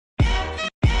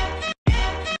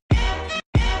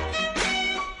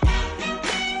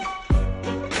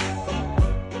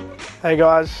Hey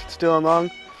guys, it's Dylan Long.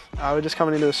 We're just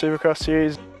coming into the Supercross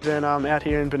series and out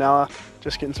here in Benalla,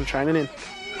 just getting some training in.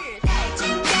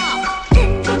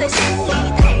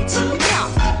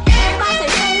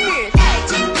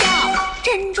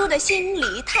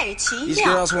 These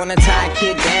girls wanna tie a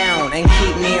kid down and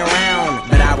keep me around,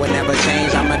 but I would never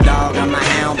change. I'm a dog, I'm a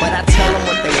hound, but I tell them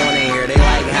what they wanna hear. They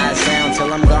like how it sounds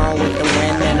till I'm gone with the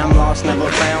wind and I'm lost, never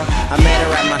found. I met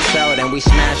her at my show, then we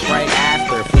smashed right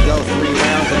after. If we go 3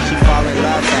 rounds, then she fall in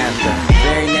love faster.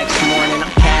 Very next morning,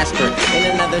 I'm Casper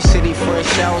in another city for a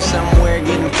show, somewhere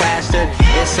getting plastered.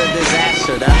 It's a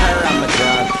disaster. To her, I'm a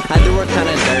drug. I do her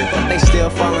kinda dirt, but they still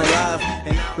fall in love.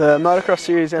 The motocross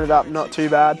series ended up not too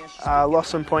bad. Lost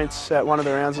some points at one of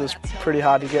the rounds. It was pretty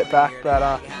hard to get back, but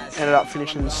ended up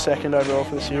finishing second overall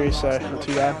for the series, so not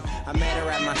too bad. I met her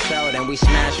at my show, then we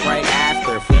smashed right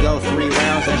after. If we go 3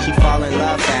 rounds, then she fall in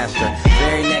love faster.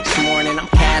 Very next morning, I'm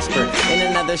Casper in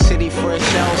another city for a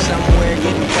show, somewhere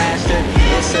getting plastered.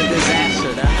 It's a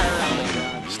disaster. To her, I'm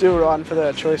a drug. Still riding for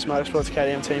the Choice Motorsports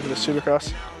KTM team for the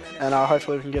Supercross, and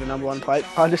hopefully we can get a #1 plate.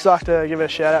 I'd just like to give a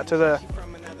shout out to the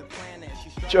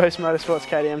Choice Motorsports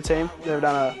KTM team. They've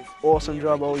done an awesome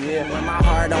job all year. With my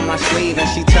heart on my sleeve and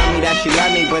she tell me that she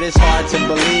love me, but it's hard to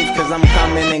believe, cause I'm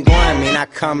coming and going. I mean, I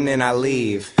come and I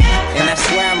leave. And I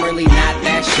swear I'm really not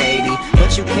that shady,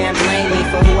 but you can't blame me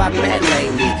for who I've met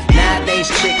lately. Nowadays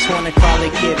chicks wanna call a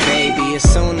kid baby as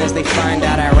soon as they find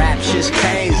out I rap shit's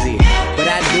crazy. But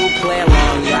I do play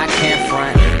along, yo, I can't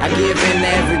front. I give in to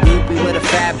every groupie with a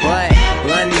fat butt.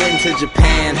 London to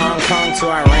Japan, Hong Kong to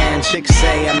Iran. Chicks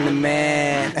say I'm the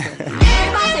man. What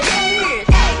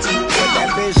that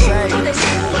bitch say? What that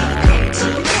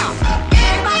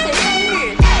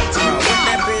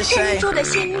bitch say?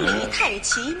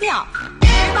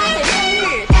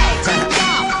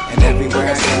 And everywhere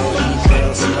I go, these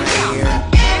girls in my ear.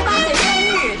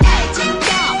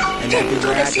 And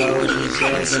everywhere I go, these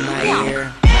girls in my ear.